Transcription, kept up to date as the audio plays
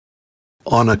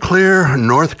On a clear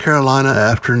North Carolina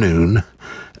afternoon,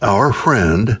 our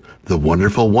friend, the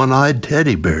wonderful one-eyed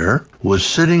teddy bear, was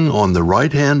sitting on the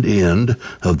right-hand end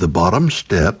of the bottom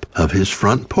step of his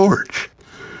front porch.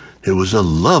 It was a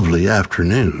lovely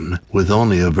afternoon, with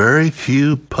only a very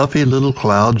few puffy little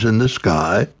clouds in the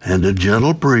sky and a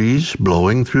gentle breeze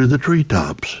blowing through the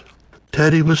treetops.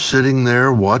 Teddy was sitting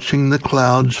there watching the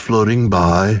clouds floating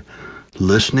by,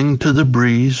 listening to the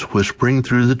breeze whispering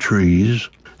through the trees,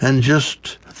 and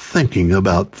just thinking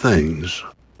about things.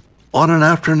 On an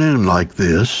afternoon like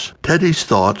this, Teddy's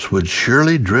thoughts would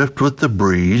surely drift with the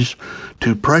breeze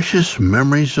to precious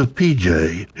memories of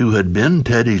PJ, who had been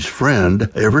Teddy's friend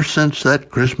ever since that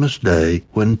Christmas day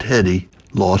when Teddy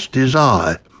lost his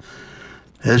eye.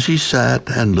 As he sat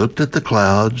and looked at the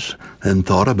clouds and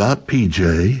thought about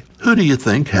PJ, who do you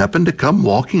think happened to come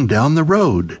walking down the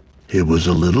road? It was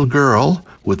a little girl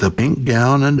with a pink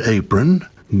gown and apron,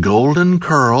 golden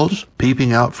curls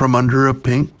peeping out from under a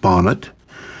pink bonnet,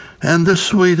 and the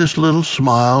sweetest little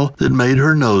smile that made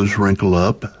her nose wrinkle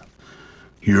up.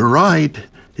 You're right,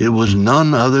 it was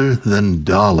none other than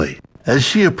Dolly. As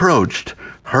she approached,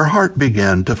 her heart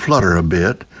began to flutter a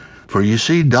bit, for you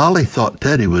see, Dolly thought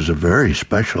Teddy was a very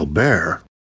special bear.